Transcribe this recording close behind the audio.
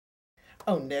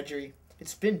Oh, Nedry,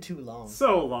 it's been too long.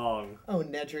 So long. Oh,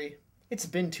 Nedry, it's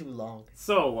been too long.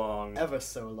 So long. Ever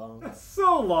so long.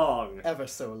 So long. Ever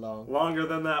so long. Longer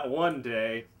than that one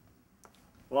day.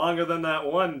 Longer than that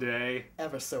one day.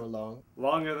 Ever so long.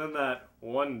 Longer than that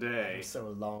one day. Ever so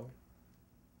long.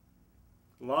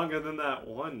 Longer than that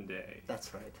one day.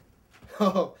 That's right.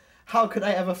 Oh, how could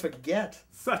I ever forget?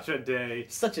 Such a day.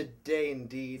 Such a day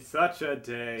indeed. Such a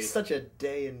day. Such a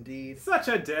day indeed. Such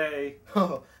a day.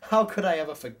 Oh, how could I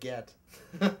ever forget?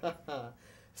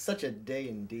 Such a day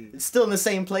indeed. It's still in the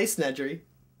same place, Nedry.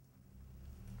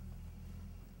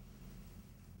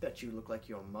 Bet you look like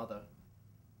your mother.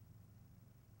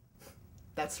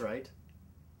 That's right.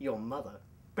 Your mother.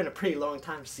 Been a pretty long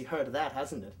time since you heard of that,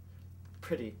 hasn't it?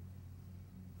 Pretty.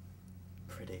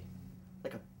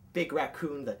 Like a big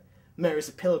raccoon that marries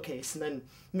a pillowcase and then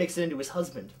makes it into his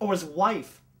husband. Or his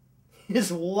wife.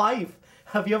 His wife!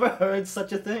 Have you ever heard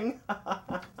such a thing?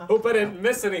 Hope I didn't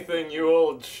miss anything, you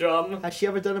old chum. Has she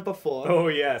ever done it before? Oh,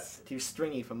 yes. Too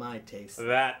stringy for my taste.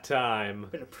 That time.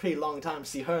 Been a pretty long time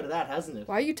since you heard of that, hasn't it?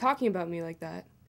 Why are you talking about me like that?